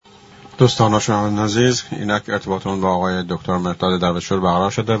دوستان شما عزیز، اینک ارتباطمون با آقای دکتر مهرداد درویشپور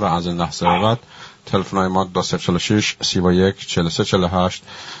برقرار شده و از این لحظه بعد تلفن‌های ما 2046 31 43 48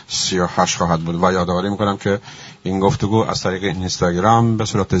 38 خواهد بود و یادآوری میکنم که این گفتگو از طریق اینستاگرام به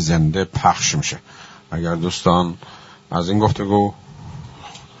صورت زنده پخش میشه. اگر دوستان از این گفتگو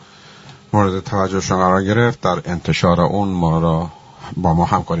مورد توجه شما قرار گرفت، در انتشار اون ما را با ما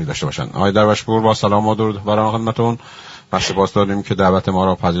همکاری داشته باشن. آقای درویشپور، با سلام و درود برای خدمتتون و سپاس داریم که دعوت ما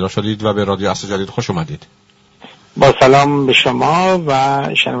را پذیرا شدید و به رادیو اصل جدید خوش اومدید. با سلام به شما و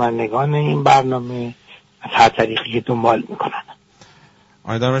شنوندگان این برنامه از هر طریقی که دنبال میکنن.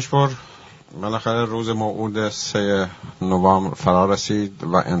 آقای درویشپور، بالاخره روز موعود 3 نوامبر فرا رسید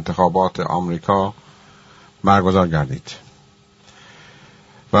و انتخابات آمریکا برگزار گردید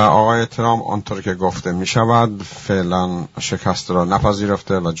و آقای ترامپ آنطور که گفته می شود فعلا شکست را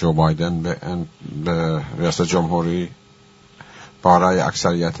نپذیرفته و جو بایدن به ریاست جمهوری با رأی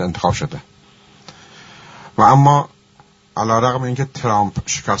اکثریت انتخاب شده. و اما علیرغم اینکه ترامپ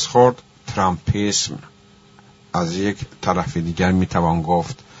شکست خورد، ترامپیسم از یک طرف دیگر می توان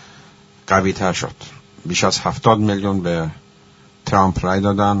گفت قوی تر شد. بیش از 70 میلیون به ترامپ رأی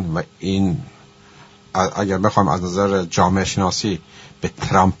دادن و این اگر بخوایم از نظر جامعه شناسی به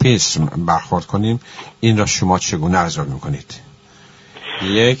ترامپیسم برخورد کنیم، این را شما چگونه ارزیابی میکنید؟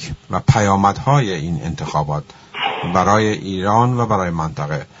 یک، و پیامدهای این انتخابات برای ایران و برای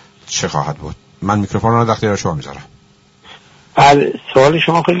منطقه چه خواهد بود؟ من میکروفون را در اختیار شما میذارم. بله، سوال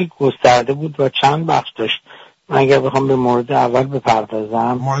شما خیلی گسترده بود و چند بخش داشت. من اگر بخوام به مورد اول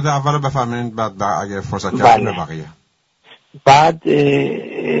بپردازم. مورد اول رو بفرمایید، بعد اگر فرصت کردیم به بقیه. بعد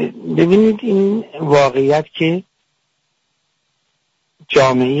ببینید این واقعیت که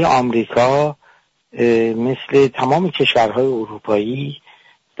جامعه آمریکا مثل تمام کشورهای اروپایی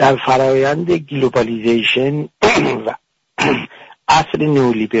در فرایند گلوبالیزیشن و عصر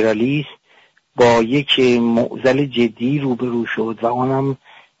نئولیبرالیسم با یک معضل جدی روبرو شد و اونم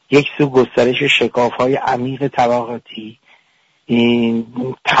یک سو گسترش شکاف‌های عمیق طبقاتی،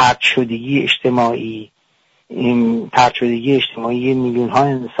 طرد شدگی اجتماعی میلیون‌ها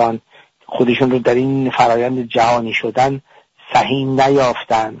انسان خودشون رو در این فرایند جهانی شدن سهیم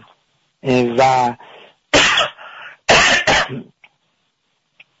نیافتن و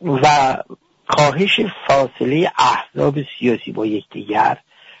کاهش فاصله احزاب سیاسی با یکدیگر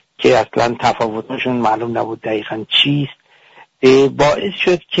که اصلا تفاوتشون معلوم نبود دقیقاً چیست، باعث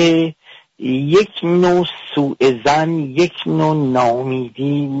شد که یک نوع سوءظن، یک نوع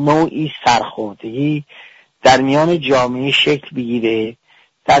ناامیدی، نوعی سرخوردگی در میان جامعه شکل بگیره،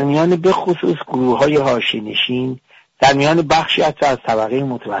 در میان به خصوص گروه‌های حاشیه‌نشین، در میان بخشی حتی از طبقه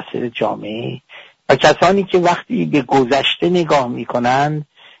متوسط جامعه و کسانی که وقتی به گذشته نگاه میکنن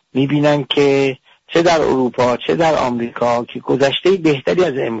میبینن که چه در اروپا چه در آمریکا که گذشته بهتری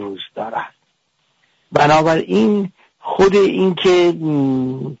از امروز دارد. بنابراین خود این که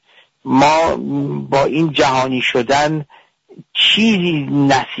ما با این جهانی شدن چیزی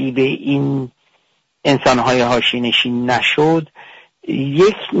نصیب این انسان‌های حاشیه‌نشین نشد،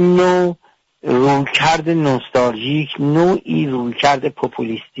 یک نوع رویکرد نوستالژیک، نوعی رویکرد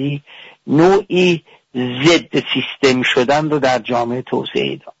پوپولیستی، نوعی ضد سیستم شدن رو در جامعه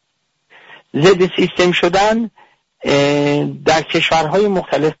توسعه داد. ضد سیستم شدن در کشورهای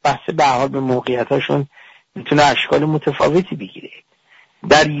مختلف بسته به حال به موقعیتاشون میتونه اشکال متفاوتی بگیره.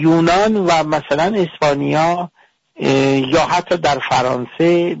 در یونان و مثلا اسپانیا یا حتی در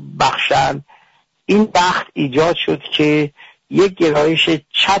فرانسه بخشن این بخت ایجاد شد که یک گرایش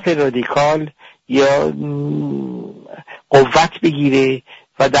چپ رادیکال یا قوت بگیره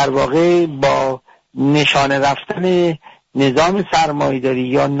و در واقع با نشانه رفتن نظام سرمایه‌داری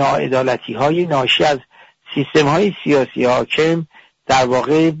یا ناعدالتی‌های ناشی از سیستم‌های سیاسی حاکم در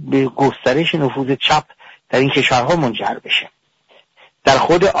واقع به گسترش نفوذ چپ در این کشورها منجر بشه. در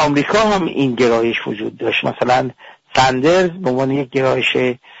خود آمریکا هم این گرایش وجود داشت. مثلا ساندرز به عنوان یک گرایش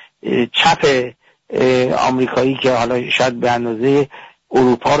چپ آمریکایی که حالا شاید به اندازه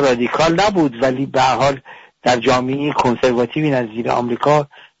اروپا رادیکال نبود ولی به هر حال در جامعه کنسرواتیوی نظیر آمریکا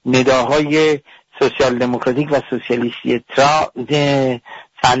نداهای سوسیال دموکراتیک و سوسیالیستی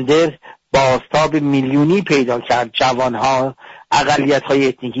ساندرز بازتاب میلیونی پیدا کرد، جوانها، اقلیت‌های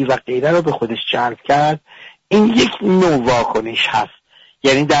اتنیکی و غیره را به خودش جلب کرد. این یک نوع واکنش هست،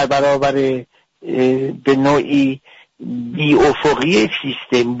 یعنی در برابر به نوعی بی افقی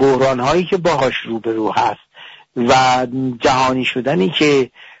سیستم، بحران‌هایی که باهاش روبرو هست و جهانی شدنی که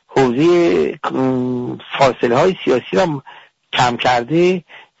حوزه فاصله‌های سیاسی را کم کرده،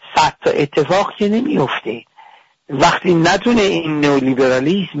 صد تا اتفاق که نمی‌افته. وقتی نتونه این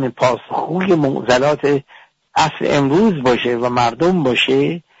نئولیبرالیسم پاسخگوی معضلات عصر امروز باشه و مردم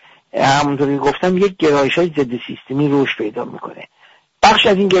باشه، همونطوری گفتم یک گرایش‌های ضد سیستمی رشد پیدا میکنه. بخش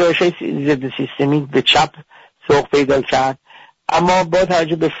از این گرایش‌های ضد سیستمی به چپ سوق پیدا کرد، اما با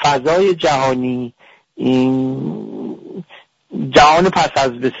توجه به فضای جهانی، جهان پس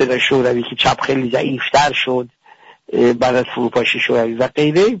از به اصطلاح شوروی که چپ خیلی ضعیف‌تر شد بعد از فروپاشی شوروی و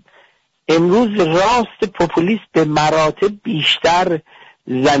غیره، امروز راست پوپولیست به مراتب بیشتر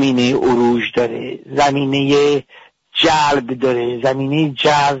زمینه عروج داره، زمینه جلب داره، زمینه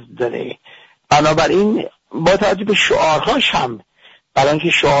جذب داره. بنابراین با توجه به شعارهاش هم، برای اینکه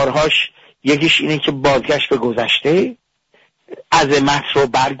شعارهاش یکیش اینه که بازگشت به گذشته، عظمت رو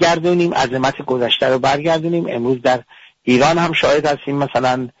برگردونیم، عظمت گذشته رو برگردونیم. امروز در ایران هم شاهد هستیم،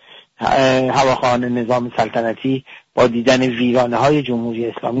 مثلا هواخواهان نظام سلطنتی با دیدن ویرانه‌های جمهوری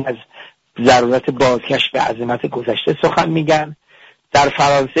اسلامی از ضرورت بازگشت به عظمت گذشته سخن میگن. در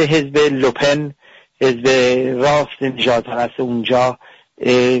فرانسه حزب لوپن، حزب راست نژادپرست اونجا،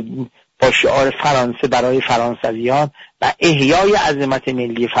 با شعار فرانسه برای فرانسویان و احیای عظمت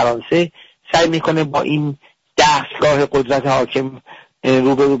ملی فرانسه سعی میکنه با این دستگاه قدرت حاکم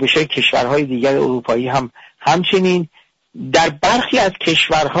روبرو بشه. کشورهای دیگر اروپایی هم همچنین. در برخی از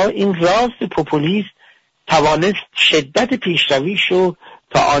کشورها این راست پوپولیست توانست شدت پیشرویش رو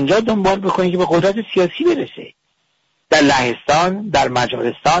تا آنجا دنبال بکنه که به قدرت سیاسی برسه. در لهستان، در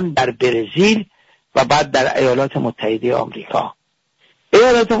مجارستان، در برزیل و بعد در ایالات متحده آمریکا.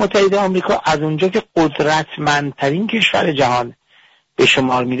 ایالات متحده آمریکا از اونجا که قدرتمندترین کشور جهان به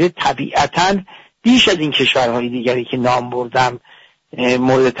شمار میره، طبیعتاً بیش از این کشورهای دیگری که نام بردم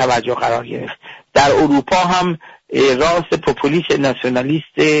مورد توجه قرار گرفت. در اروپا هم راست پوپولیست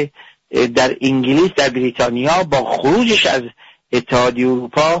ناسیونالیست در انگلیس، در بریتانیا با خروجش از اتحادیه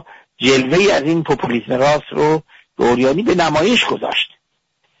اروپا جلوه‌ای از این پوپولیسم راست رو به عریانی به نمایش گذاشت.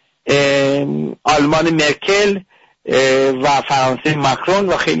 آلمان مرکل و فرانسه ماکرون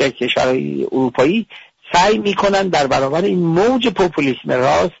و خیلی از کشورهای اروپایی سعی میکنن در برابر این موج پوپولیسم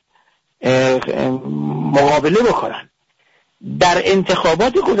راست مقابله بکنن. در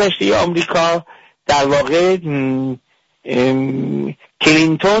انتخابات گذشته آمریکا در واقع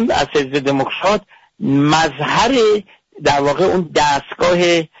کلینتون از حزب دموکرات مظهر در واقع اون دستگاه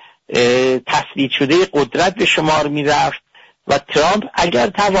تثبیت شده قدرت به شمار می رفت و ترامپ اگر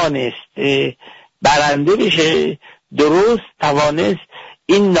توانست برنده بشه، درست توانست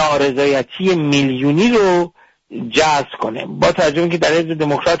این نارضایتی میلیونی رو جذب کنه. با توجه که در حزب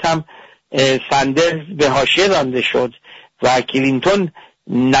دموکرات هم ساندرز به حاشیه رانده شد و کلینتون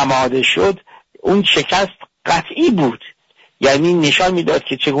نماده شد، اون شکست قطعی بود. یعنی نشان میداد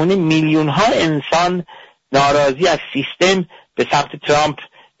که چگونه میلیون ها انسان ناراضی از سیستم به سمت ترامپ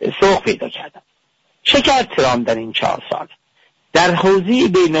سوق پیدا کردن. چه کرد ترامپ در این 4 سال؟ در حوزه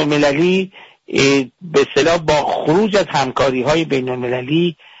بین المللی به اصطلاح با خروج از همکاری های بین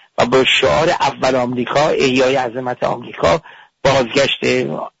المللی و با شعار اول آمریکا، احیای عظمت آمریکا، بازگشت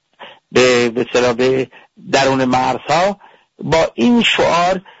به اصطلاح به درون مرزها، با این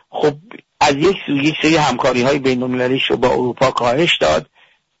شعار خب از یک سری همکاری های بین المللیش رو با اروپا کاهش داد،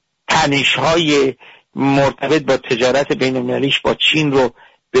 تنش های مرتبط با تجارت بین المللیش با چین رو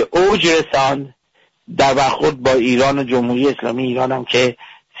به اوج رساند. در برخورد با ایران و جمهوری اسلامی ایران هم که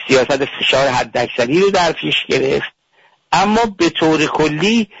سیاست فشار حداکثری رو در پیش گرفت. اما به طور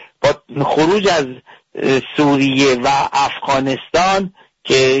کلی با خروج از سوریه و افغانستان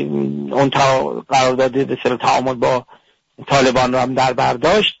که اون قرارداد به اصطلاح تعامل با طالبان رو هم در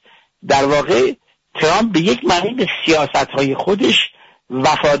برداشت، در واقع ترامپ به یک معنی به سیاست‌های خودش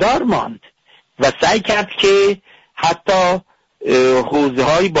وفادار ماند و سعی کرد که حتی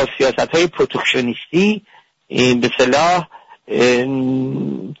حوزه‌هایی با سیاست‌های پروتکشنیستی به اصطلاح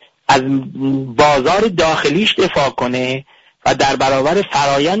از بازار داخلیش دفاع کنه و در برابر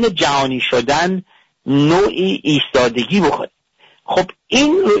فرایند جهانی شدن نوعی ایستادگی بکنه. خب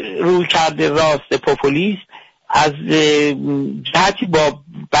این رویکرد راست پوپولیست از جهتی با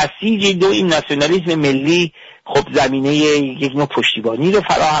بسیج دو این ناسیونالیسم ملی خب زمینه یک نوع پشتیبانی رو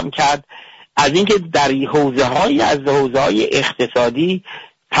فراهم کرد. از اینکه در حوزه‌های از حوزه‌های اقتصادی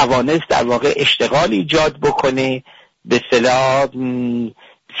توانست در واقع اشتغال ایجاد بکنه، به اصطلاح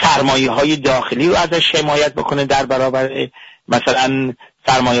سرمایه‌های داخلی رو ازش حمایت بکنه در برابر مثلا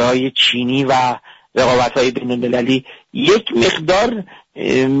سرمایه‌های چینی و رقابت‌های بین‌المللی، یک مقدار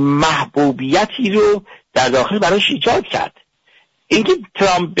محبوبیتی رو در داخل براش ایجاد کرد. اینکه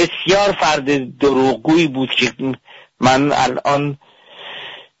ترامپ بسیار فرد دروغگویی بود که من الان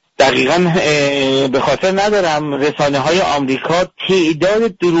دقیقاً به خاطر ندارم، رسانه‌های آمریکا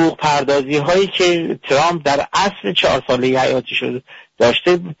تعداد دروغ پردازی هایی که ترامپ در عصر 4 ساله حیاتش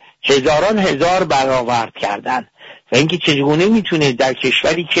داشته هزاران هزار برآورد کردن و اینکه چگونه میتونه در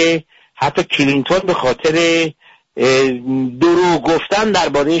کشوری که حتی کلینتون به خاطر دروغ گفتن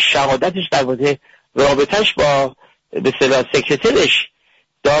درباره شهادتش، درباره رابطش با به اصطلاح سکرترش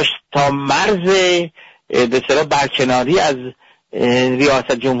داشت تا مرز به اصطلاح برکناری از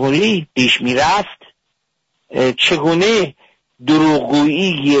ریاست جمهوری پیش میرفت، چگونه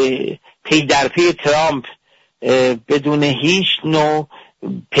دروغگویی پی در پی ترامپ بدون هیچ نوع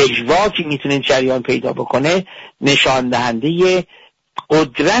پژواکی میتونه جریان پیدا بکنه، نشان دهنده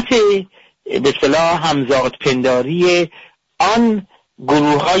قدرت به اصطلاح همزاد پنداری آن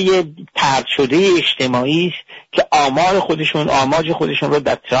گروه‌های طرد شده اجتماعی است که آماج خودشون رو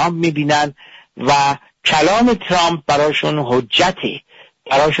در ترامپ میبینن و کلام ترامپ براشون حجته،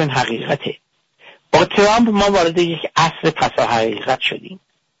 براشون حقیقته. با ترامپ ما وارد یک عصر پسا حقیقت شدیم.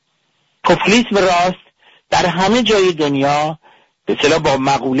 پوپولیسم راست در همه جای دنیا به اصطلاح با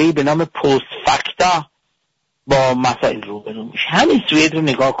مقوله‌ای به نام پست فاکتا با مسائل روبرو میشه. همین سوئد رو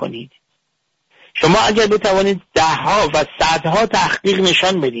نگاه کنید. شما اگر بتوانید دهها و صدها تحقیق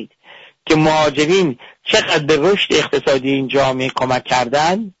نشان بدید که مهاجرین چقدر به رشد اقتصادی این جامعه کمک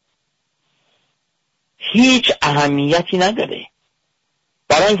کردن، هیچ اهمیتی نداره.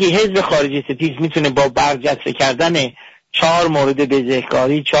 برای اینکه حزب خارجی ستیز میتونه با برجسته کردن 4 مورد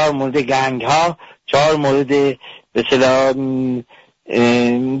بزهکاری، 4 مورد گنگ ها، 4 مورد به اصطلاح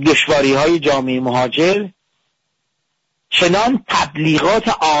دشواری‌های جامعه مهاجر چنان تبلیغات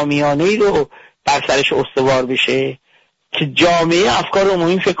عامیانه‌ای رو بر سرش استوار بشه که جامعه افکار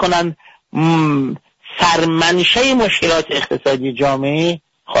عمومی فکر کنن سرمنشه مشکلات اقتصادی جامعه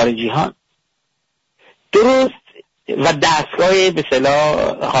خارجی ها درست و دستگاه به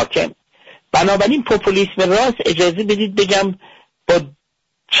اصطلاح حاکم. بنابراین پوپولیسم راست، اجازه بدید بگم، با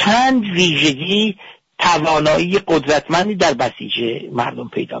چند ویژگی توانایی قدرتمندی در بسیج مردم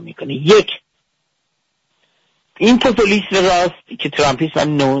پیدا میکنه. یک، این پوپولیسم راست که ترامپیسم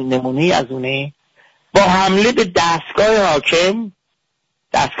هم نمونه از اونه، با حمله به دستگاه حاکم،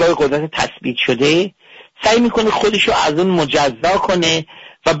 دستگاه قدرت تثبیت شده، سعی میکنه خودشو از اون مجزا کنه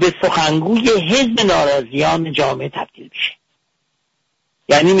و به سخنگوی حزب ناراضیان جامعه تبدیل بشه.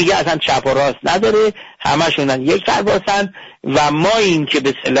 یعنی میگه اصلا چپ و راست نداره، همشونن یک سرباسن و ما این که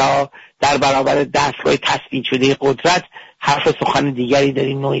به اصطلاح در برابر دستگاه تثبیت شده قدرت حرف سخن دیگری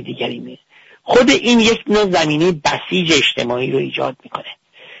داریم، نوع دیگری نیست. خود این یک نوع زمینه بسیج اجتماعی رو ایجاد میکنه.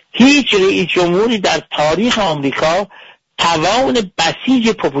 هیچ رئیس جمهوری در تاریخ آمریکا توان بسیج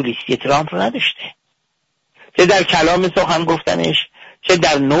پوپولیستی ترامپ رو نداشته، چه در کلام سخن گفتنش، چه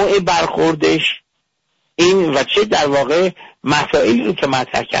در نوع برخوردش این و چه در واقع مسائلی رو که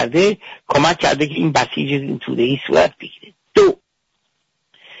مطرح کرده کمک کرده که این بسیج این توده‌ای صورت بگیره. 2،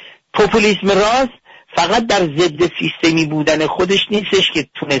 پوپولیسم راست فقط در ضد سیستمی بودن خودش نیستش که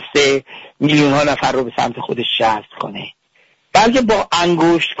تونسته میلیون ها نفر رو به سمت خودش جذب کنه، بلکه با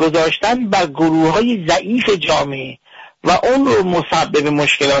انگشت گذاشتن بر گروه های ضعیف جامعه و اون رو مسبب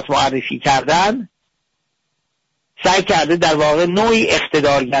مشکلات معرفی کردن سعی کرده در واقع نوعی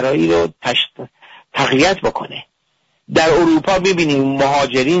اقتدارگرایی رو تقویت بکنه. در اروپا ببینیم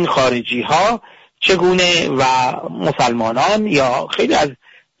مهاجرین خارجی ها چگونه و مسلمانان یا خیلی از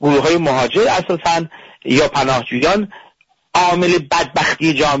گروه های مهاجر اساساً یا پناهجویان عامل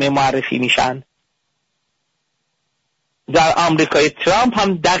بدبختی جامعه معرفی میشن. در آمریکای ترامپ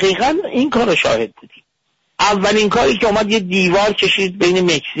هم دقیقاً این کار رو شاهد بودیم. اولین کاری که اومد یه دیوار کشید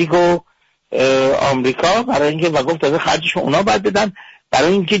بین مکزیک و آمریکا برای اینکه و گفت از خرجش اونا باید بدن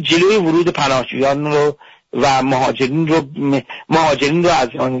برای اینکه جلوی ورود پناهجویان رو و مهاجرین رو از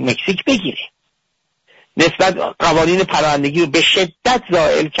مکزیک بگیره. نسبت قوانین پناهندگی رو به شدت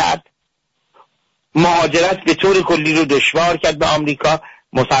زائل کرد، مهاجرت به طور کلی رو دشوار کرد به آمریکا،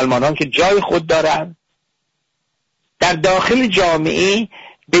 مسلمانان که جای خود دارن. در داخل جامعه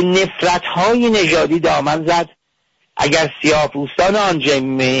به نفرت‌های نژادی دامن زد. اگر سیاه‌پوستان آن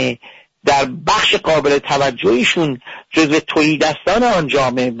جامعه در بخش قابل توجهشون جزو تهیدستان آن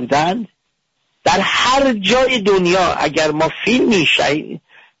جامعه بودند، در هر جای دنیا اگر ما فیلمی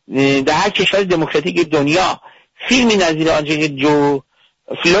در هر کشور دموکراتیک دنیا فیلمی نظیر آنچه که جو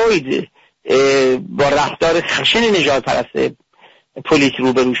فلوید با رفتار خشن نژاد پرست پلیس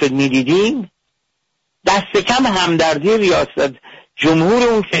روبرو شد میدیدیم، دست کم همدردی ریاست جمهور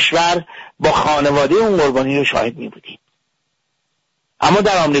اون کشور با خانواده اون قربانی رو شاهد میبودیم. اما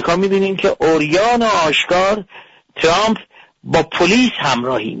در آمریکا میبینیم که عریان و آشکار ترامپ با پلیس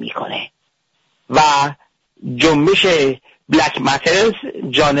همراهی میکنه و جنبش بلک ماترز،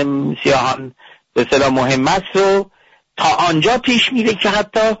 جان سیاهان به اصطلاح مهم است، رو تا آنجا پیش میره که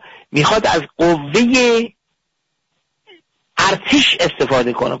حتی میخواد از قوه ارتش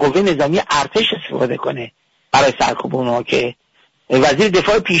استفاده کنه، قوه نظامی ارتش استفاده کنه برای سرکوب اونها که وزیر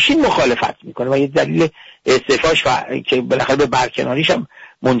دفاع پیشین مخالفت میکنه و یه دلیل استعفاش که بالاخره به برکناریش هم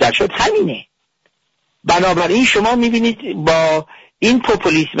منجر شد همینه. بنابراین شما میبینید با این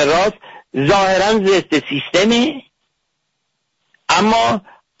پوپولیسم راست ظاهرا ضد سیستمه، اما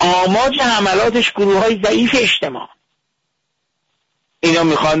آماج حملاتش گروه های ضعیف اجتماع. اینا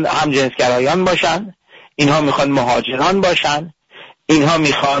میخوان همجنسگرایان باشن، اینها میخوان مهاجران باشن، اینها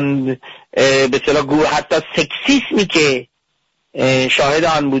میخوان به اصطلاح گروه حتی سکسیسمی که شاهد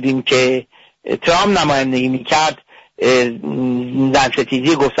آن بودیم که ترامپ نمایندگی میکرد، زن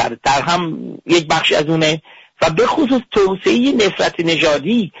ستیزی گسترده‌تر هم یک بخش از اونه و به خصوص توسعه نفرت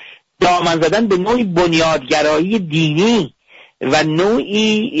نژادی، دامن زدن به نوعی بنیادگرایی دینی و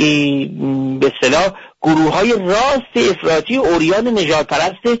نوعی به اصطلاح گروه‌های راست افراطی اوریان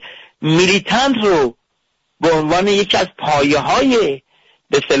نژادپرست میلیتانت رو به عنوان یکی از پایه‌های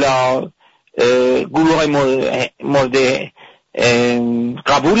به اصطلاح گروه‌های مورد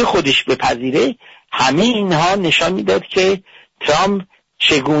قبول خودش بپذیره. همه اینها نشان میداد که ترامپ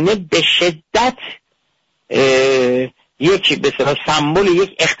چگونه به شدت یک به اصطلاح سمبل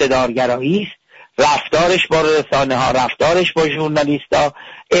یک اقتدارگرایی است. رفتارش با رسانه ها، رفتارش با ژورنالیست‌ها،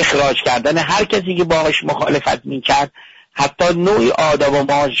 اخراج کردن هر کسی که باهاش مخالفت میکرد، حتی نوعی آداب و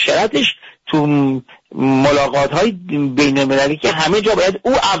معاشرتش تو ملاقات های بین المللی که همه جا باید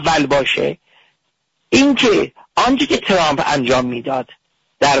او اول باشه. این که آنچه که ترامپ انجام میداد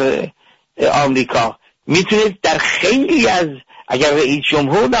در آمریکا میتونه در خیلی از، اگر رئیس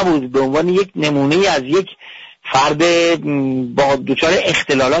جمهور نبود، به عنوان یک نمونه از یک فرد با دچار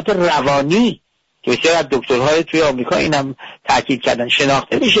اختلالات روانی که بسیار از دکترهای توی آمریکا اینم تاکید کردن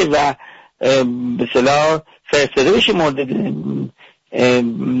شناخته بشه و به اصطلاح فرستاده بشه مورد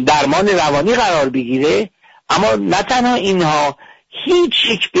درمان روانی قرار بگیره. اما نه تنها اینها هیچ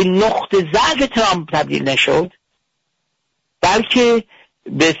یک به نقطه ضعف ترامپ تبدیل نشد، بلکه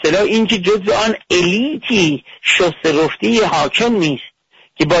به اصطلاح این که جزء آن الیتی شسته رفتی حاکم نیست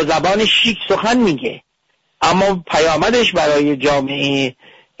که با زبان شیک سخن میگه، اما پیامدش برای جامعه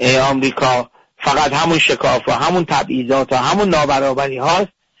آمریکا فقط همون شکاف و همون تبعیضات و همون نابرابری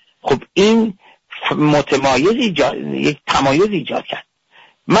هاست. خب این یک تمایز ایجاد کرد.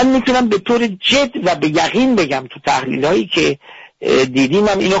 من میتونم به طور جد و به یقین بگم تو تحلیل هایی که دیدیم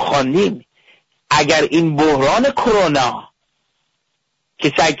هم اینو خواندیم، اگر این بحران کرونا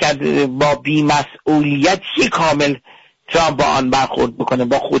که سعی کرد با بی‌مسئولیتی کامل ترامپ با آن برخورد بکنه،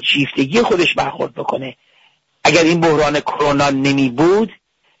 با خودشیفتگی خودش برخورد بکنه، اگر این بحران کرونا نمی بود،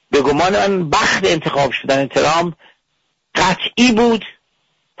 به گمان من بخت انتخاب شدن ترامپ قطعی بود.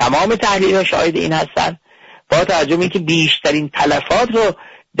 تمام تحلیل‌ها شاهد این هستن. با توجه به اینکه بیشترین تلفات رو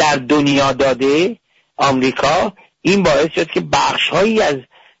در دنیا داده آمریکا، این باعث شد که بخش‌هایی از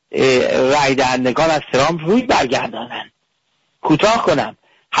رای دهندگان از ترامپ روی برگردانن. کوتاه کنم،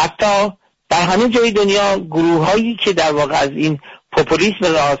 حتی در همه جای دنیا گروه‌هایی که در واقع از این پوپولیسم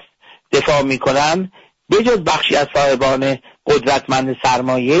راست دفاع می‌کنن، به جز بخشی از صاحبان قدرتمند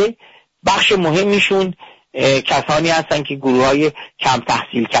سرمایه، بخش مهمیشون کسانی هستن که گروه‌های کم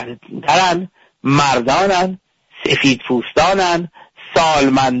تحصیل کردن، مردانن، سفید پوستانن،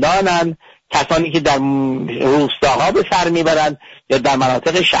 سالمندانن، کسانی که در روستاها به سر میبرن یا در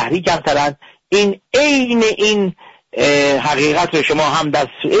مناطق شهری کمترن. این عین این حقیقت رو شما هم در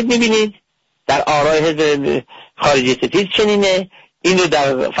سوئد میبینید، در آرای حزب خارجی ستیز چنینه، این رو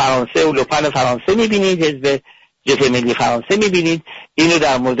در فرانسه و لوپن فرانسه میبینید، حزب جبهه ملی فرانسه میبینید، این رو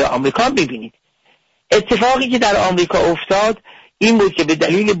در مورد آمریکا میبینید. اتفاقی که در آمریکا افتاد این بود که به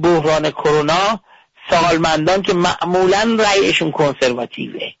دلیل بحران کرونا سالمندان که معمولاً رأیشون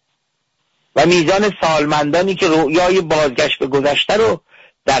کنسرواتیوه و میزان سالمندانی که رؤیای بازگشت به گذشته رو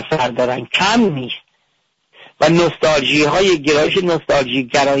در سر دارن کم نیست و نوستالژی های گرایش نوستالژی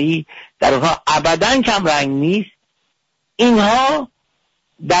گرایی در اونها ابداً کم رنگ نیست. اینها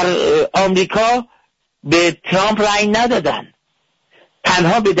در آمریکا به ترامپ رأی ندادن،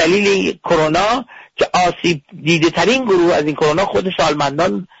 تنها به دلیل کرونا که آسیب دیده ترین گروه از این کرونا خود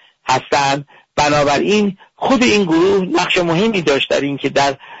سالمندان هستند. بنابراین خود این گروه نقش مهمی داشت در این که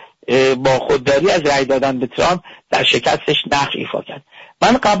در با خودداری از رأی دادن به ترامپ در شکستش نقش ایفا کرد.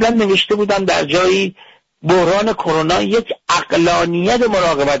 من قبلا نوشته بودم در جایی بحران کرونا یک عقلانیت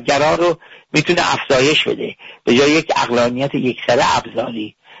مراقبتگرا رو میتونه افزایش بده به جای یک عقلانیت یکسره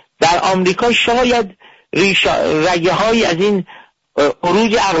ابزاری. در آمریکا شاید رگه های از این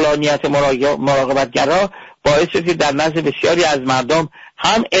عروج عقلانیت مراقبتگرا باعث شد که در نزد بسیاری از مردم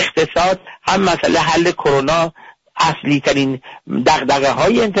هم اقتصاد هم مسئله حل کرونا اصلی ترین دغدغه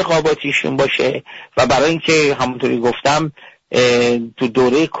های انتخاباتیشون باشه و برای اینکه همونطوری گفتم تو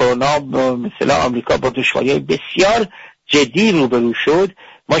دوره کرونا مثلا آمریکا با دشواری‌های بسیار جدی روبرو شد،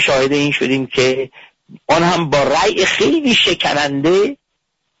 ما شاهد این شدیم که آن هم با رأی خیلی شکننده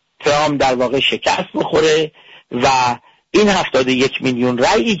ترامپ در واقع شکست بخوره و این 71 میلیون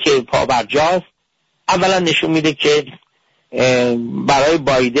رأیی که پابرجاست اولا نشون میده که برای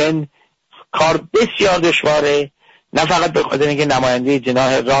بایدن کار بسیار دشواره، نه فقط به خاطر اینکه نماینده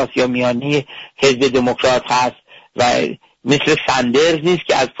جناح راست یا میانی حزب دموکرات هست و مثل سندرز نیست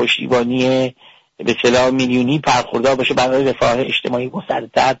که از پشتیبانی به اصطلاح میلیونی برخوردار باشه برای رفاه اجتماعی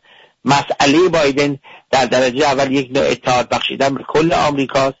گسترده‌تر. مسئله بایدن در درجه اول یک نوع اتحاد بخشیدن به کل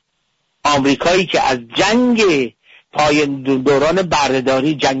آمریکاست. آمریکایی که از جنگ پایان دوران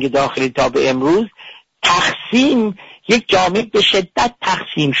بردهداری، جنگ داخلی تا به امروز تقسیم، یک جامعه به شدت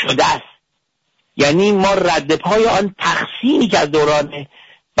تقسیم شده است. یعنی ما رد پای آن تقسیمی که از دوران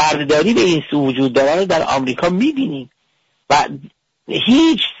بردهداری به این سو وجود داره در آمریکا میبینیم و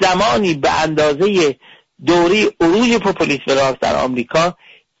هیچ زمانی به اندازه دوره عروج پوپولیسم راست در آمریکا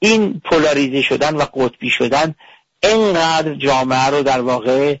این پولاریزه شدن و قطبی شدن اینقدر جامعه رو در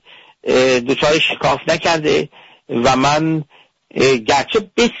واقع دچار شکاف نکرده و من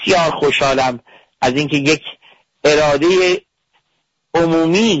گرچه بسیار خوشحالم از اینکه یک اراده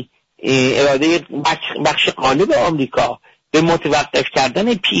عمومی، اراده بخش غالب آمریکا به متوقف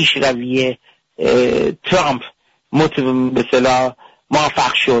کردن پیشروی ترامپ به اصطلاح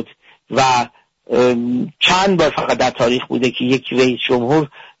موفق شد و چند بار فقط در تاریخ بوده که یک رئیس جمهور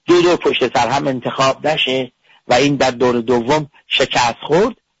دو پشت سر هم انتخاب نشه و این در دور دوم شکست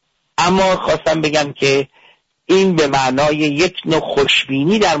خورد. اما خواستم بگم که این به معنای یک نوع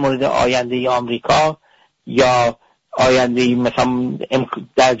خوشبینی در مورد آینده آمریکا یا آینده مثلا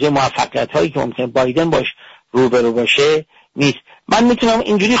درجه موفقیت هایی که ممکنه بایدن باش روبرو باشه نیست. من میتونم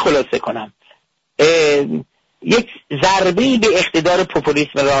اینجوری خلاصه کنم، یک ضربه‌ای به اقتدار پوپولیسم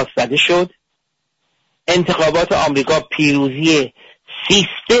راست زده شد. انتخابات آمریکا پیروزی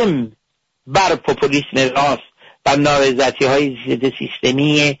سیستم بر پوپولیسم راست و نارضایتی‌های ضد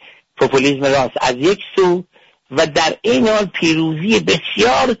سیستمی پوپولیسم راست از یک سو و در این حال پیروزی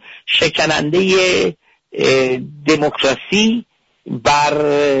بسیار شکننده دموکراسی بر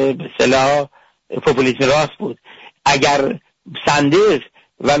به اصطلاح پوپولیسم راست بود. اگر سندرز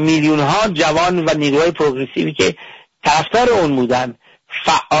و میلیون ها جوان و نیروهای پروگرسیوی که طرفدار اون بودن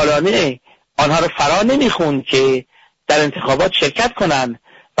فعالانه آنها رو فرا نمیخوند که در انتخابات شرکت کنن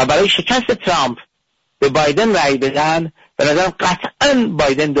و برای شکست ترامپ به بایدن رأی بدن، به نظرم قطعا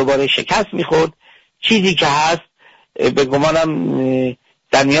بایدن دوباره شکست میخورد. چیزی که هست به گمانم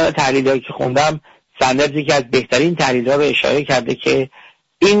در میان تحلیل‌هایی که خوندم سندرزی که از بهترین تحلیل‌ها رو اشاره کرده که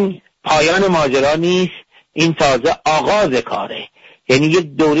این پایان ماجرا نیست، این تازه آغاز کاره. یعنی یک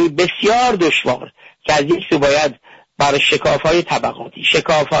دوره بسیار دشوار که از یک سو باید برای شکاف‌های طبقاتی،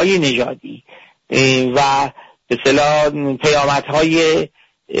 شکاف‌های نژادی و به اصطلاح پیامدهای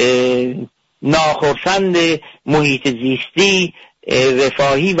ناخرسند محیط زیستی،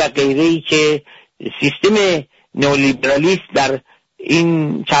 رفاهی و غیره‌ای که سیستم نئولیبرالیسم در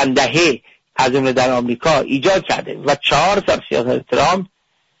این چند دهه از اون در آمریکا ایجاد کرده و 4 سال سیاست ترامپ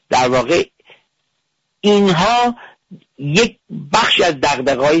در واقع اینها یک بخشی از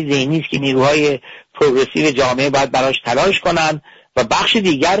دغدغه‌های ذهنی است که نیروهای پروگرسیو جامعه باید براش تلاش کنن و بخش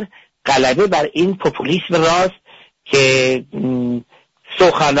دیگر غلبه بر این پوپولیسم راست که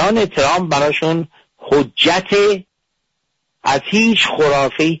سخنان ترامپ براشون حجت، از هیچ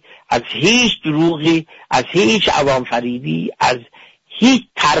خرافی، از هیچ دروغی، از هیچ عوام فریبی، از هیچ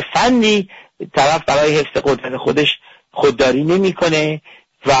ترفندی طرف برای حفظ قدرت خودش خودداری نمیکنه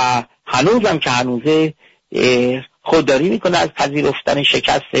و هنوزم که هنوزه خودداری میکنه از پذیرفتن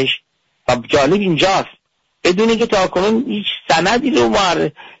شکستش. و جالب اینجاست بدونی که تا کنون هیچ سندی رو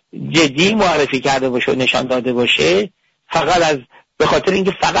جدی معرفی کرده باشه و نشان داده باشه، فقط از به خاطر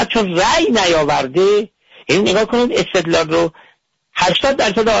اینکه فقط چون رأی نیاورده. این نگاه کنید استدلال رو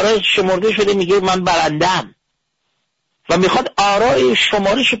 80% آرای شمرده شده، میگه من برندم و میخواد آرای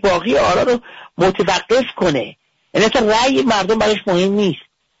شمارش باقی آرا رو متوقف کنه. یعنی اصلا رأی مردم براش مهم نیست.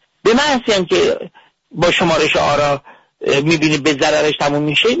 به محض اینکه با شمارش آرا میبینی به ضررش تموم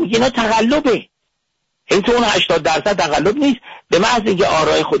میشه میگه اینا تقلبه. این تو اون 80% تقلب نیست، به محض اینکه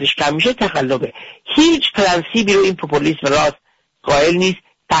آرای خودش کم میشه تقلبه. هیچ پرنسیبی رو این پوپولیسم راست قائل نیست.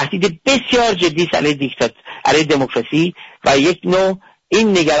 تهدید بسیار جدی است علیه دموکراسی و یک نوع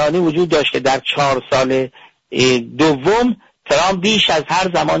این نگرانی وجود داشت که در 4 سال دوم ترامپ بیش از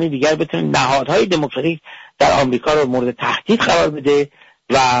هر زمان دیگر بتونه نهادهای دموکراتیک در آمریکا رو مورد تهدید قرار بده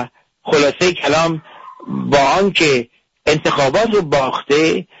و خلاصه کلام با آنکه انتخابات رو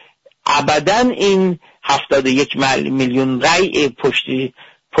باخته ابداً این 71 میلیون رأی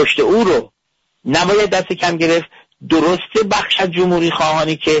پشت او رو نباید دست کم گرفت. درسته بخش از جمهوری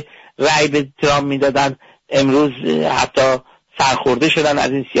خواهانی که رأی به ترامپ میدادن امروز حتی سرخورده شدن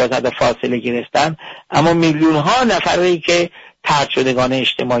از این سیاست فاصله گرفتن، اما میلیون ها نفری که طرد شدگان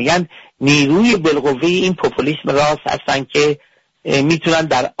اجتماعیان نیروی بالقوه این پوپولیسم راست هستن که میتونن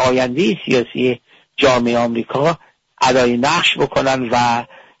در آینده سیاسی جامعه آمریکا ادای نقش بکنن و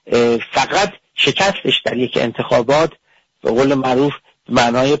فقط شکستش در یک انتخابات به قول معروف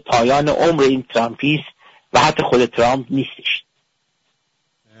معنای پایان عمر این ترامپیست و حتی خود ترامپ نیستش.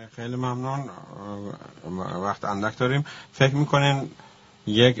 خیلی ممنون. وقت اندک داریم. فکر میکنین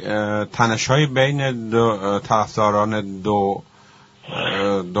یک تنش‌های بین دو طرفداران دو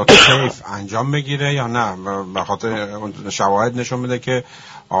طیف انجام بگیره یا نه؟ به خاطر شواهد نشون میده که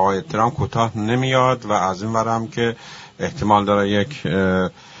آقای ترامپ کوتاه نمیاد و از این ورم که احتمال داره یک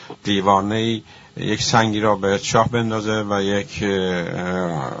دیوانه‌ای یک سنگی را به چاه بندازه و یک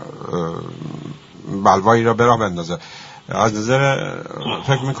بلوایی را به راه بندازه. از نظر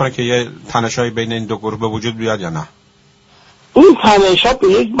فکر میکنه که یه تنش‌هایی بین این دو گروه به وجود بیاد یا نه؟ این تنش‌ها به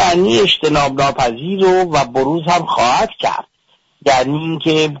یک معنی اجتناب ناپذیر و بروز هم خواهد کرد. یعنی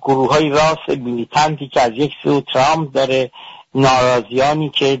اینکه گروه‌های راست میلیتانتی که از یک سو ترامپ داره، ناراضیانی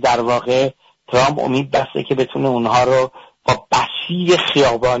که در واقع ترامپ امید بسته که بتونه اونها رو با بسیج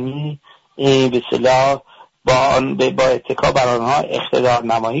خیابانی به اصطلاح با اتکا بر آنها اقتدار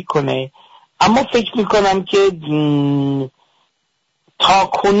نمایی کنه. اما فکر میکنم که تا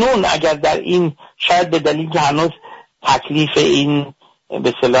کنون اگر در این شاید به دلیل که هنوز تکلیف این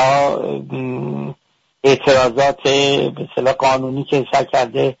به اصطلاح اعتراضات به اصطلاح قانونی که سر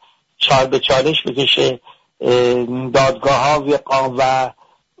کرده به چالش بکشه دادگاه ها و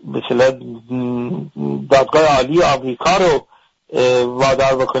به اصطلاح دادگاه عالی آمریکا رو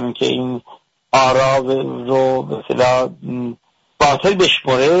وادار بکنه که این آرا رو به اصطلاح باطل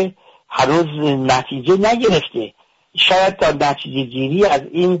بشمره، هنوز نتیجه نگرفته. شاید تا نتیجه گیری از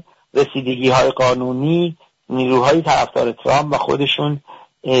این رسیدگی های قانونی نیروهای طرفدار ترامپ و خودشون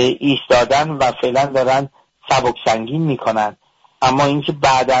ایستادن و فعلا دارن سبک سنگین میکنن. اما اینکه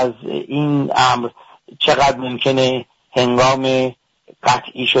بعد از این امر چقدر ممکنه هنگام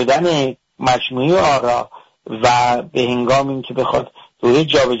قطعی شدن مجموعه آرا و به هنگام اینکه بخواد دوره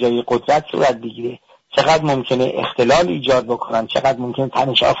جابجایی قدرت صورت بگیره چقدر ممکنه اختلال ایجاد بکنن، چقدر ممکنه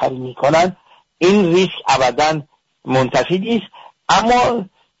تنش آفرینی کنن، این ریسک ابداً منتفی نیست. اما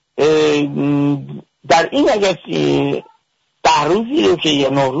در این اگر 10 روزی رو که یا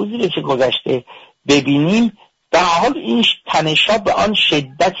 9 روزی رو که گذشته ببینیم، در حال این تنش‌ها به آن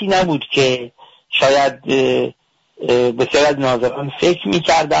شدتی نبود که شاید بسیار از ناظران فکر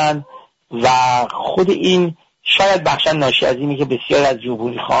می‌کردن و خود این شاید بخشا ناشی از اینه که بسیار از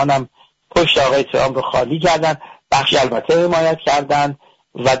جمهوری خواهانم پشت آقای ترامپ رو خالی کردن، بخشی البته حمایت کردن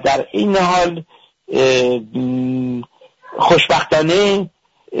و در این حال خوشبختانه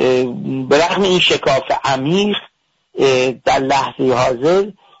به رغم این شکاف عمیق در لحظه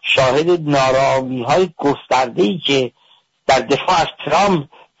حاضر شاهد نارامی‌های گسترده‌ای که در دفاع از ترامپ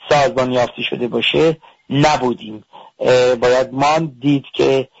سازمان یافته شده باشه نبودیم. باید ما دید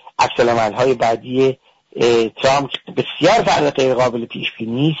که عکس‌العمل‌های بعدی ترامپ بسیار فرد غیر قابل پیش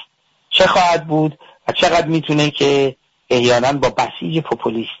بینی است چه خواهد بود و چقدر میتونه که احیانا با بسیج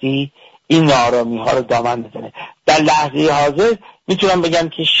پوپولیستی این نارامی‌ها رو دامن بزنه. در لحظه حاضر میتونم بگم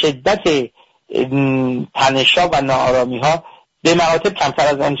که شدت تنش‌ها و نارامی‌ها به مراتب کمتر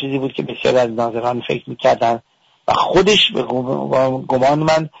از آن چیزی بود که بسیار از ناظران فکر می‌کردن و خودش به گمان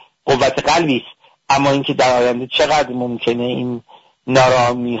من قوت قلبی است. اما اینکه در آینده چقدر ممکنه این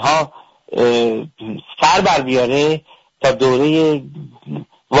نارامی‌ها سر بر بیاره تا دوره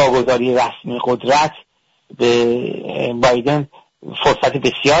واگذاری رسمی قدرت به بایدن فرصت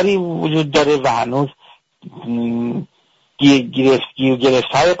بسیاری وجود داره و هنوز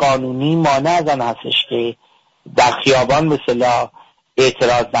گرفت‌های قانونی مانع از آن هستش که در خیابان مثلا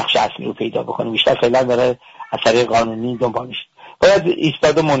اعتراض نقش اصلی رو پیدا بکنه. بیشتر فعلا داره از طریق قانونی دنبال میشه. باید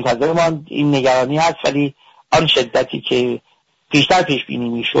ایستاد منتظر ما این نگرانی هست، ولی آن شدتی که پیشتر پیش بینی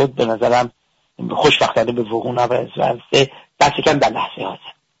میشد به نظرم خوشبختانه به وقوع نرسیده، دست کم در لحظه هاست.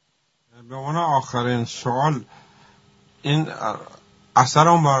 به عنوان آخرین سوال، این اثر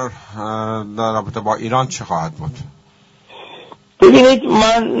اون در رابطه با ایران چه خواهد بود؟ ببینید،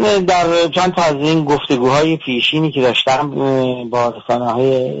 من در چند تا از این گفتگوهای پیشینی که داشتم با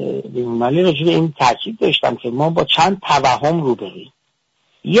رسانه‌های بین‌المللی راجع به این تاکید داشتم که ما با چند توهم روبرویم.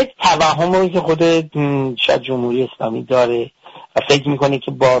 یک توهمی که خود شاید جمهوری اسلامی داره و فکر میکنه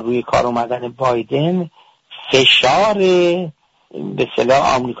که با روی کار اومدن بایدن فشار به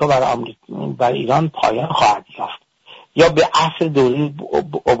اصطلاح آمریکا بر ایران پایان خواهد یافت یا به عصر دوره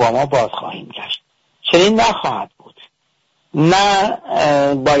اوباما باز خواهیم گشت. چنین نخواهد بود. نه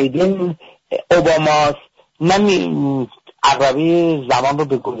بایدن اوباماست، نه عقربه زمان رو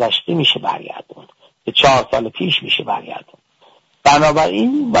به گذشته میشه برگردوند، به 4 سال پیش میشه برگردوند.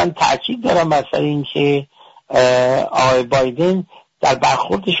 بنابراین من تأکید دارم بر سر این که آقای بایدن در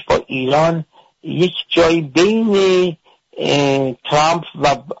برخوردش با ایران یک جایی بین ترامپ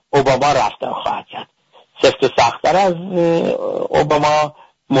و اوباما رفتار خواهد کرد. سفت و سخت‌تر از اوباما،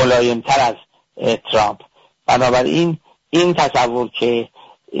 ملایم‌تر از ترامپ. بنابراین این تصور که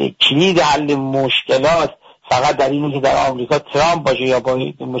کلید حل مشکلات فقط در اینه که در آمریکا ترامپ باشه یا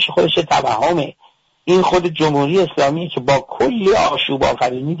بایدن باشه خودش توهمه. این خود جمهوری اسلامی که با کلی آشوب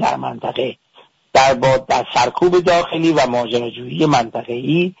آفرینی در منطقه در سرکوب داخلی و ماجراجویی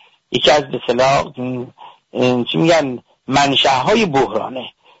منطقه‌ای یکی از به اصطلاح چی میگن منشأهای بحرانه.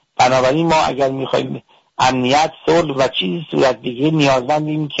 بنابراین ما اگر میخوایم امنیت، صلح و چیزی صورت بگیره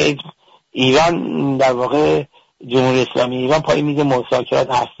نیازمندیم که ایران در واقع جمهوری اسلامی ایران پای میز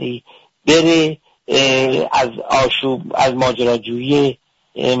مذاکرات هسته‌ای بره، از آشوب از ماجراجویی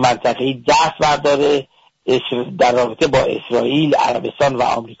منطقه‌ای دست برداره، در رابطه با اسرائیل، عربستان و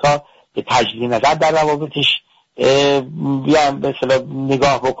آمریکا به تجدید نظر در روابطش بیان به اصطلاح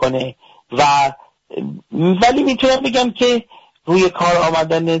نگاه بکنه. ولی میتونم بگم که روی کار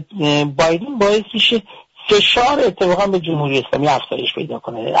آمدن بایدن باعث میشه فشار اتفاقا به جمهوری اسلامی افزایش پیدا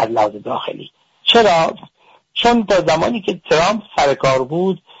کنه از لحاظ داخلی. چرا؟ چون تا زمانی که ترامپ سر کار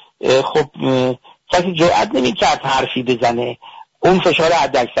بود خب کسی جرئت نمی‌کرد حرفی بزنه. اون فشار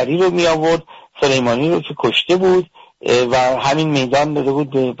حداکثری رو می آورد، سلیمانی رو که کشته بود و همین میدان داده بود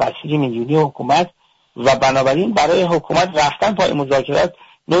به بسیج میلیونی حکومت و بنابراین برای حکومت رفتن پای مذاکرات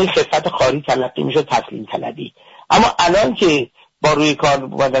نوعی خفت خاری تلقی میشد، تسلیم طلبی. اما الان که با روی کار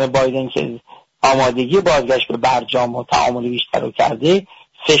بودن بایدن که آمادگی بازگشت به برجام و تعامل بیشتر رو کرده،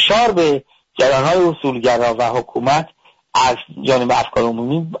 فشار به جریان‌های اصولگرا و حکومت از جانب افکار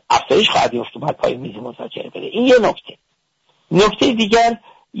عمومی افزایش خواهد یافت و باید پای میز مذاکره بره. این یه نکته دیگر،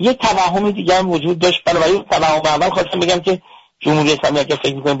 یه توهم دیگر هم وجود داشت. بنابراین توهم اول خواستم بگم که جمهوری اسلامی اگه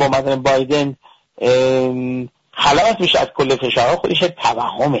فکر می‌کنه با اومدن بایدن خلاص میشه از کل فشارها، خودش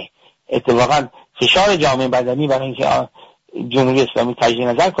توهمه. اتفاقا فشار جامعه مدنی برای اینکه جمهوری اسلامی تجدید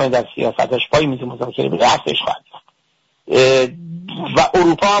نظر کنه در سیاستش پای میز مذاکره بره افزایش خواهد یافت و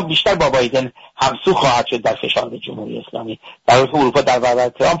اروپا هم بیشتر با بایدن همسو خواهد شد در فشار به جمهوری اسلامی، در حالی که اروپا در برابر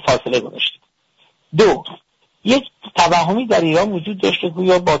ترامپ فاصله گذاشته. دو، یک توهمی در ایران وجود داشته که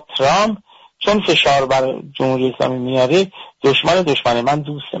گویا با ترامپ چون فشار بر جمهوری اسلامی میاره دشمن من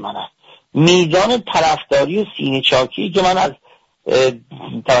دوست من است. میزان طرفداری و سینه چاکی که من از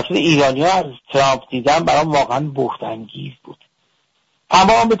توسط ایرانی‌ها از ترامپ دیدم برام واقعا بهت انگیز بود.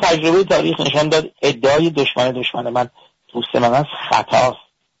 تمام به تجربه تاریخ نشان داد ادعای دشمن من دوست من است خطاست.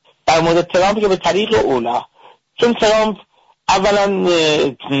 در مورد ترامپ که به طریق اولا، چون ترامپ اولا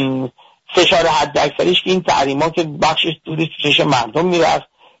فشار حد اکثریش که این تحریما که بخشش دور چش مردم میرفت،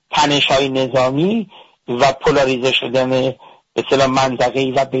 تنش‌های نظامی و پولاریزه شدن به اصطلاح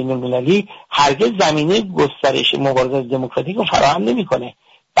منطقه‌ای و بین‌المللی هرگز زمینه گسترش مبارزات دموکراتیک رو فراهم نمی‌کنه،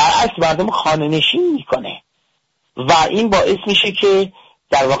 برعکس مردم خانه‌نشین می‌کنه و این باعث میشه که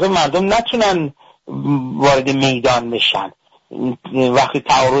در واقع مردم نتونن وارد میدان بشن وقتی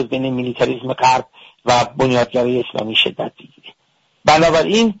تعارض بین میلیتاریسم غرب و بنیادگرایی اسلامی شدت بگیره.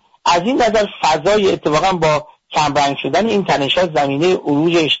 بنابراین از این نظر فضای اتفاقا با کمرنگ شدن این تنش‌ها زمینه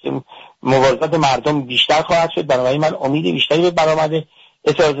عروج مبارزات مردم بیشتر خواهد شد. بنابراین من امید بیشتری به برآمد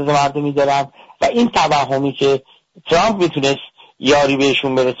اعتراضات مردمی دارم و این توهمی که ترامپ میتونست یاری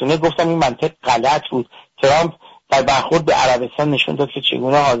بهشون برسونه، گفتم این منطق غلط بود. ترامپ در برخورد به عربستان نشون داد که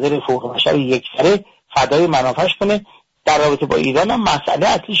چگونه حاضر فوق بشر یکسره فدای منافعش کنه. در رابطه با ایران هم مسئله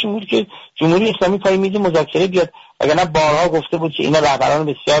اصلیش این بود که جمهوری اسلامی پای میز مذاکره بیاد، وگرنه بارها گفته بود که اینا رهبران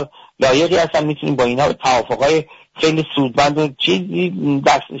بسیار لایقی هستن، میتونیم با اینا توافقای خیلی سودمند و چیزی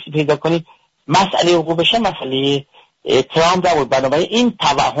دسترسی پیدا کنید. مسئله حقوق بشر مسئله ترامپ نبود. بنابراین این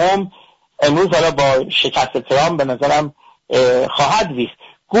توهم امروز حالا با شکست ترامپ به نظرم خواهد ویست.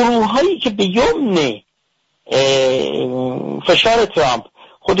 گروه‌هایی که به یمن فشار ترامپ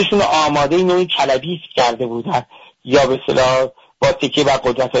خودشون آماده نوعی کلبی کرده بودن یا به اصطلاح با تکیه بر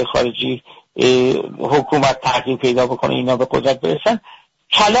قدرت‌های خارجی حکومت تغییر پیدا بکنه اینا به قدرت برسن،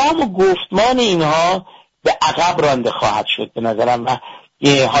 کلام و گفتمان اینها به عقب رانده خواهد شد به نظرم و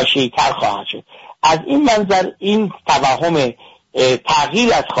حاشیه‌ای‌تر خواهد شد. از این منظر این توهم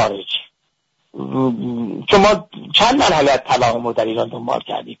تغییر از خارج، چون ما چند مرحله از توهم رو در ایران دنبال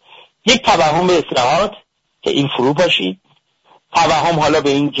کردیم. یک توهم اصلاحات که این فرو پاشید، توهم حالا به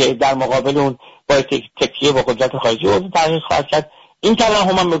این که در مقابل اون با تکیه با قدرت خارجی اوضاع تغییر خواهد کرد، این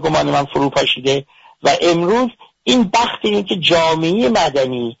توهم هم به گمان من فرو پاشیده و امروز این بخت این که جامعه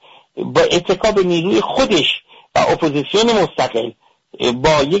مدنی با اتکا به نیروی خودش و اپوزیسیون مستقل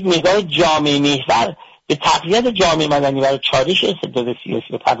با یک نگاه جامعه محور به تقویت جامعه مدنی و چالش استبداد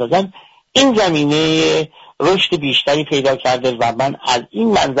سیاسی بپردازن، این زمینه رشد بیشتری پیدا کرده و من از این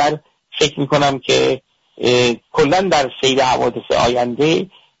منظر فکر میکنم که کلا در سیر حوادث آینده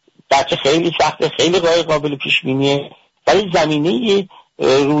درچه خیلی سخته، خیلی قابل پیش بینیه، ولی زمینه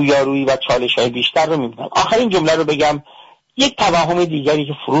رویارویی و چالش های بیشتر رو میبینم. آخرین جمله رو بگم، یک توهم دیگری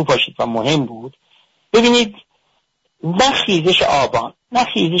که فرو پاشید و مهم بود، ببینید نه خیزش آبان، نه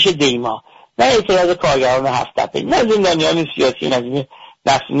خیزش دیما، نه اعتراض کارگران هفت‌تپه، نه زندانیان سیاسی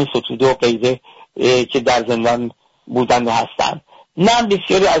نسرین ستوده و غیره که در زندان بودند و هستند، نه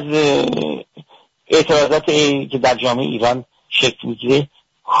بسیاری از اعتراضات که در جامعه ایران شکل میگیره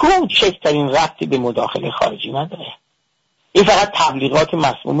کوچکترین ربطی به مداخله خارجی نداره. این فقط تبلیغات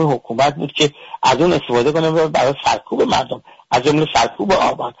مسموم حکومت بود که از اون استفاده کنه برای سرکوب مردم، از جمله سرکوب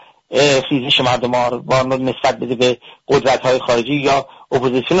آبان، خیزش مردم آبان رو نسبت بده به قدرت‌های خارجی یا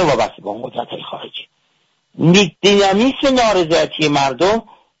اپوزیسیون وابسته به اون قدرت‌های خارجی. دینامیسم نارضایتی مردم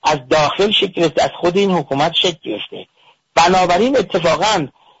از داخل شکل گرفته، از خود این حکومت شکل گرفته. بنابراین اتفاقاً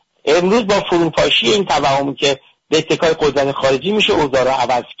امروز با فروپاشی این توهمی که به اتکای قدرت خارجی میشه اوضاع رو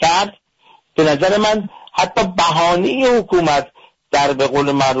عوض کرد، به نظر من حتی بهانه حکومت در به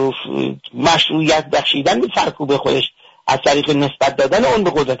قول معروف مشروعیت بخشیدن به سرکوب خودش از طریق نسبت دادن اون به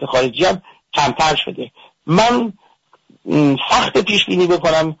قدرت خارجی هم کمتر شده. من سخت پیش بینی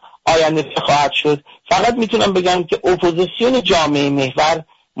بکنم آینده خواهد شد. فقط میتونم بگم که اپوزیسیون جامعه محور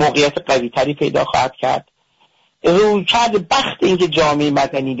موقعیت قوی تری پیدا خواهد کرد. رویکرد بخت اینکه جامعه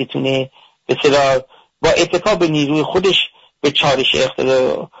مدنی بتونه به اصطلاح با اتکا به نیروی خودش به چالش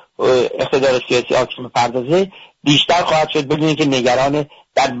اقتدار سیاسی حاکم پردازه بیشتر خواهد شد، بدون اینکه نگران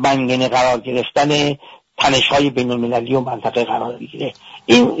در منگنه قرار گرفتن تنش‌های بین‌المللی و منطقه قرار بگیره.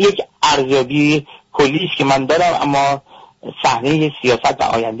 این یک ارزیابی کلی است که من دارم، اما صحنه سیاست و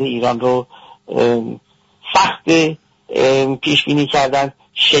آینده ایران رو سخت پیش بینی کردن.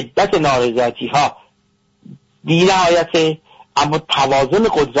 شدت نارضایتی‌ها بی‌نهایت، اما توازن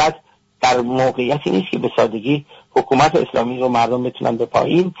قدرت در موقعیتی نیست که به سادگی حکومت اسلامی رو مردم بتونن به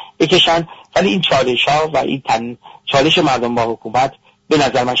پایین بکشن، ولی این چالش‌ها و این چالش مردم با حکومت به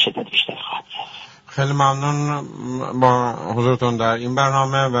نظر من شدت بیشتر خواهد کرد. خیلی ممنون با حضورتون در این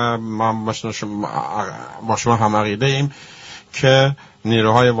برنامه و ما با شما هم عقیده ایم که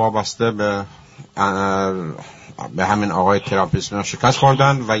نیروهای وابسته به همین آقای تراپیست شکست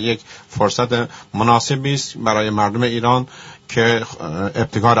خوردن و یک فرصت مناسبی است برای مردم ایران که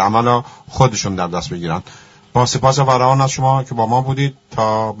ابتکار عمل خودشون در دست بگیرن. با سپاس فراوان از شما که با ما بودید.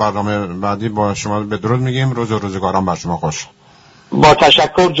 تا برنامه بعدی با شما بدرود میگیم. روز و روزگاران بر شما خوش. با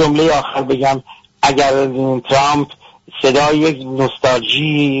تشکر. جمله آخر بگم، اگر ترامپ صدای یک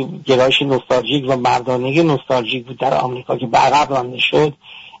نوستالژی، گرایش نوستالژیک و مردانگی نوستالژیک بود در آمریکا که به عقب رانده شد،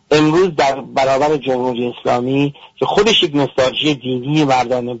 امروز در برابر جمهوری اسلامی که خودش یک نوستالژی دینی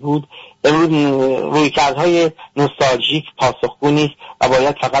مردانه بود، امروز رویکردهای نوستالژیک پاسخگو نیست و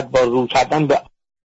باید فقط با روی کردن به